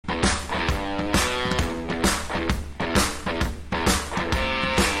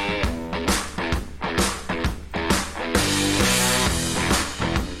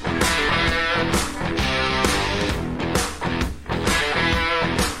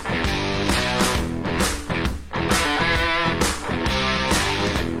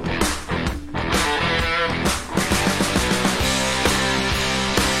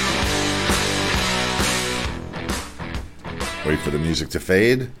for the music to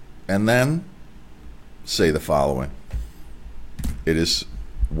fade, and then say the following. It is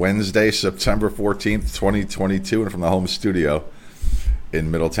Wednesday, September 14th, 2022, and from the home studio in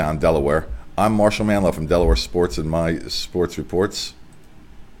Middletown, Delaware. I'm Marshall Manlove from Delaware Sports and my sports reports.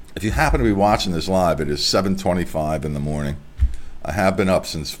 If you happen to be watching this live, it is 7:25 in the morning. I have been up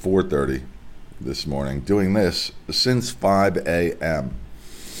since 4:30 this morning, doing this since 5 a.m.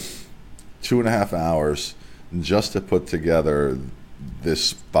 2.5 hours just to put together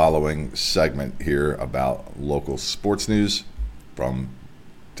this following segment here about local sports news from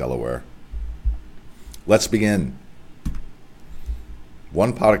Delaware. Let's begin.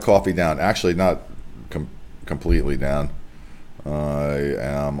 One pot of coffee down. Actually, not completely down. I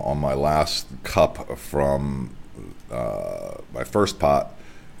am on my last cup from my first pot.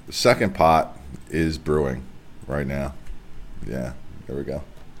 The second pot is brewing right now. Yeah, there we go.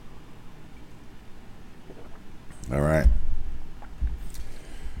 All right.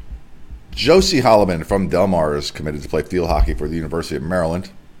 Josie Holloman from Delmar is committed to play field hockey for the University of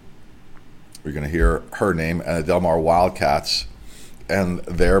Maryland. We're going to hear her name and the Delmar Wildcats and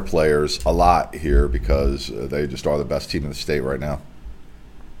their players a lot here because they just are the best team in the state right now.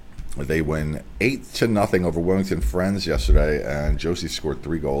 They win 8-0 over Wilmington Friends yesterday, and Josie scored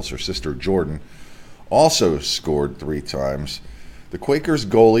 3 goals. Her sister Jordan also scored 3 times. The Quakers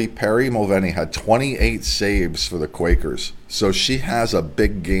goalie Perry Mulvaney had 28 saves for the Quakers, so she has a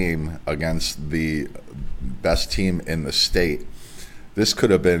big game against the best team in the state. This could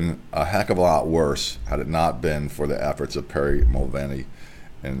have been a heck of a lot worse had it not been for the efforts of Perry Mulvaney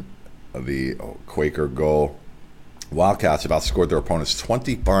and the Quaker goal. Wildcats have outscored their opponents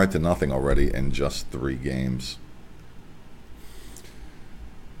 25-0 already in just 3 games.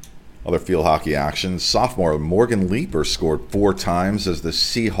 Other field hockey action. Sophomore Morgan Leeper scored 4 times as the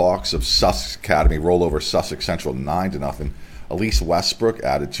Seahawks of Sussex Academy roll over Sussex Central 9-0. Elise Westbrook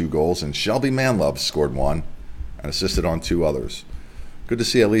added 2 goals, and Shelby Manlove scored 1 and assisted on 2 others. Good to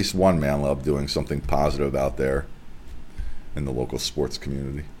see at least one Manlove doing something positive out there in the local sports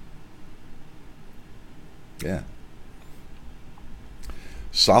community. Yeah.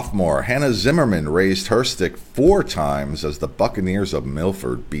 Sophomore Hannah Zimmerman raised her stick 4 times as the Buccaneers of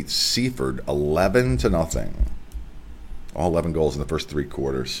Milford beat Seaford 11-0. All 11 goals in the first 3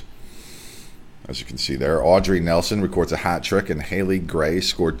 quarters. As you can see there, Audrey Nelson records a hat trick, and Haley Gray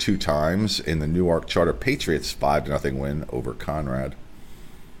scored 2 times in the Newark Charter Patriots 5-0 win over Conrad.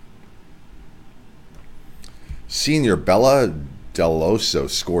 Senior Bella Deloso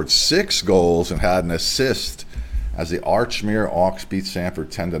scored 6 goals and had an assist as the Archmere Auks beat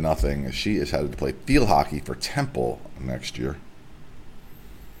Sanford 10-0. She is headed to play field hockey for Temple next year.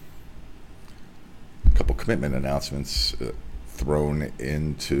 A couple commitment announcements thrown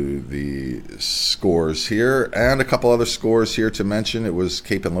into the scores here, and a couple other scores here to mention. It was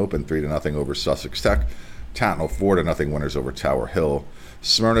Cape and Lopin 3-0 over Sussex Tech. Tatnall 4-0 winners over Tower Hill.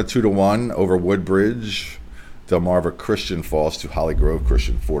 Smyrna 2-1 over Woodbridge. Delmarva Christian falls to Holly Grove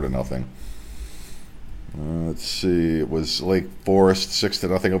Christian 4-0. Let's see. It was Lake Forest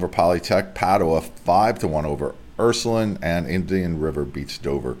 6-0 over Polytech. Padua 5-1 over Ursuline, and Indian River beats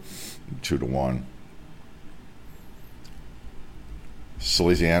Dover 2-1.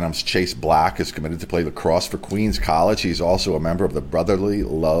 Salesianum's Chase Black is committed to play lacrosse for Queens College. He's also a member of the Brotherly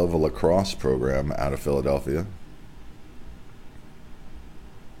Love Lacrosse program out of Philadelphia.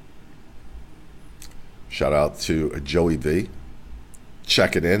 Shout out to Joey V.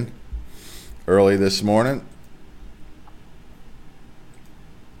 Check it in early this morning.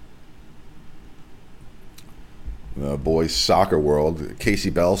 The boys soccer world, Casey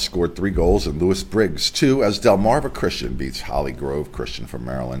Bell scored 3 goals and Lewis Briggs 2 as Delmarva Christian beats Holly Grove Christian from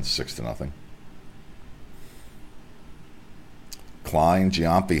Maryland 6-0. Klein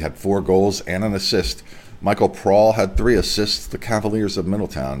Giampi had 4 goals and an assist. Michael Prawl had 3 assists. The Cavaliers of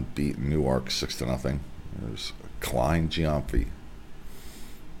Middletown beat Newark 6-0. There's Klein Giampi.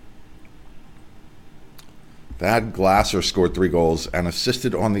 Thad Glasser scored 3 goals and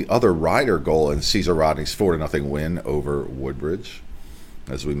assisted on the other Ryder goal in Caesar Rodney's 4-0 win over Woodbridge.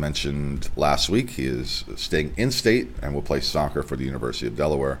 As we mentioned last week, he is staying in-state and will play soccer for the University of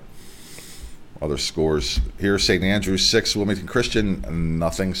Delaware. Other scores here: St. Andrews 6, Wilmington Christian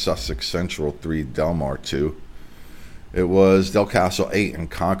 0, Sussex Central 3, Delmar 2. It was Del Castle 8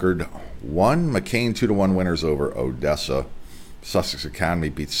 and Concord 1. McCain 2-1 winners over Odessa. Sussex Academy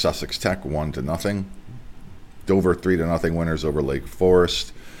beats Sussex Tech 1-0. Dover 3-0 winners over Lake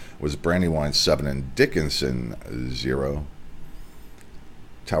Forest. It was Brandywine 7 and Dickinson 0.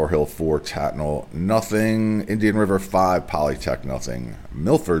 Tower Hill 4, Tatnall 0. Indian River 5, Polytech 0.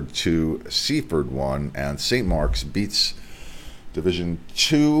 Milford 2, Seaford 1, and St. Mark's beats Division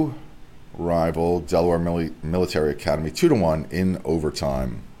II rival Delaware Military Academy 2-1 in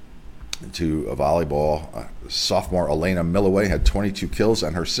overtime. To volleyball, sophomore Elena Milloway had 22 kills,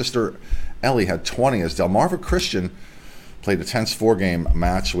 and her sister Ellie had 20 as Delmarva Christian played a tense 4-game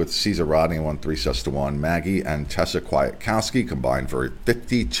match with Caesar Rodney and won 3-1. Maggie and Tessa Kwiatkowski combined for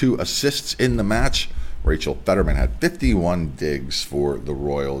 52 assists in the match. Rachel Fetterman had 51 digs for the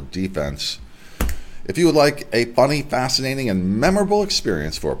Royal defense. If you would like a funny, fascinating, and memorable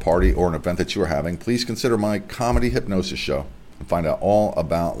experience for a party or an event that you are having, please consider my comedy hypnosis show and find out all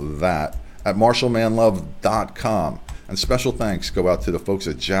about that at MarshallManLove.com. And special thanks go out to the folks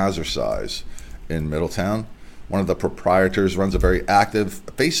at Jazzercise in Middletown. One of the proprietors runs a very active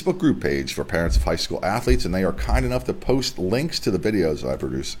Facebook group page for parents of high school athletes, and they are kind enough to post links to the videos I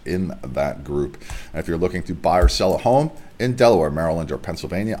produce in that group. And if you're looking to buy or sell a home in Delaware, Maryland, or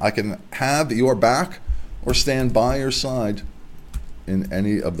Pennsylvania, I can have your back or stand by your side in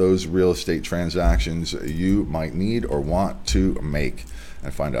any of those real estate transactions you might need or want to make.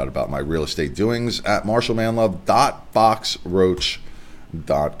 And find out about my real estate doings at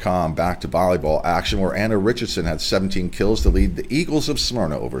marshallmanlove.foxroach.com. Back to volleyball action, where Anna Richardson had 17 kills to lead the Eagles of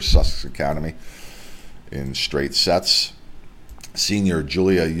Smyrna over Sussex Academy in straight sets. Senior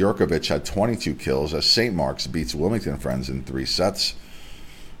Julia Jurkovic had 22 kills as St. Mark's beats Wilmington Friends in 3 sets.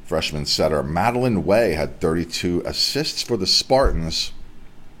 Freshman setter Madeline Way had 32 assists for the Spartans.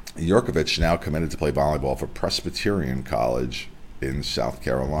 Jurkovic now committed to play volleyball for Presbyterian College in South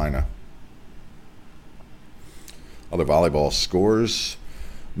Carolina. Other volleyball scores: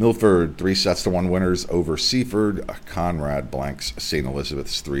 Milford 3-1 winners over Seaford. Conrad blanks St.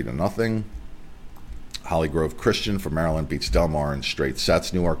 Elizabeth's 3-0. Holly Grove Christian from Maryland beats Delmar in straight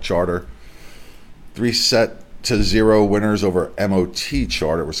sets. Newark Charter 3-0 winners over MOT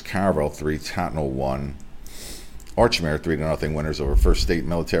Charter. It was Caravel 3, Tatnall 1. Archmere 3-0 winners over First State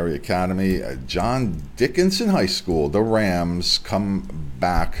Military Academy. John Dickinson High School, the Rams, come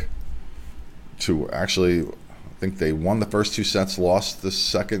back to actually, I think they won the first 2 sets, lost the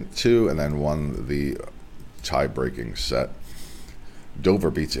second 2, and then won the tie-breaking set.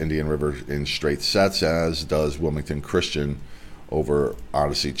 Dover beats Indian River in straight sets, as does Wilmington Christian over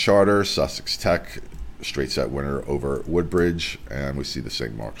Odyssey Charter. Sussex Tech, straight set winner over Woodbridge, and we see the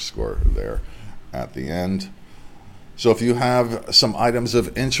St. Mark's score there at the end. So if you have some items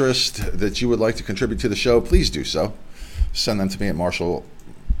of interest that you would like to contribute to the show, please do so. Send them to me at Marshall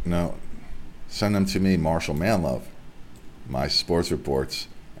Manlove, my sports reports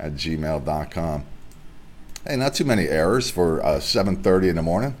at gmail.com. Hey, not too many errors for 7:30 in the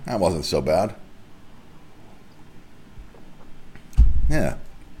morning. That wasn't so bad. Yeah,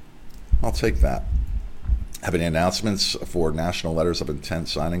 I'll take that. Have any announcements for national letters of intent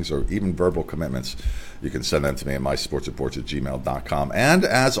signings or even verbal commitments? You can send them to me at mysportsreports@gmail.com. And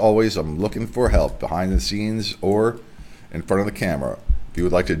as always, I'm looking for help behind the scenes or in front of the camera. If you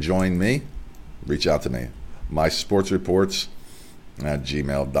would like to join me, reach out to me.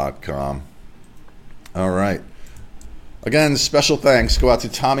 mysportsreports@gmail.com. All right. Again, special thanks go out to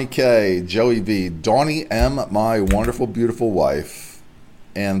Tommy K, Joey V, Donnie M, my wonderful, beautiful wife,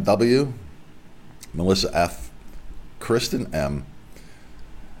 Ann W, Melissa F, Kristen M,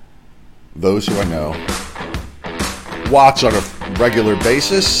 those who I know watch on a regular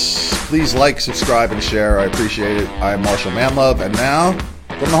basis. Please like, subscribe, and share. I appreciate it. I am Marshall Manlove, and now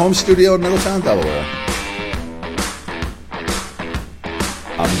from the home studio in Middletown, Delaware,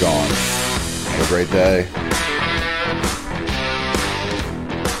 I'm gone. Have a great day.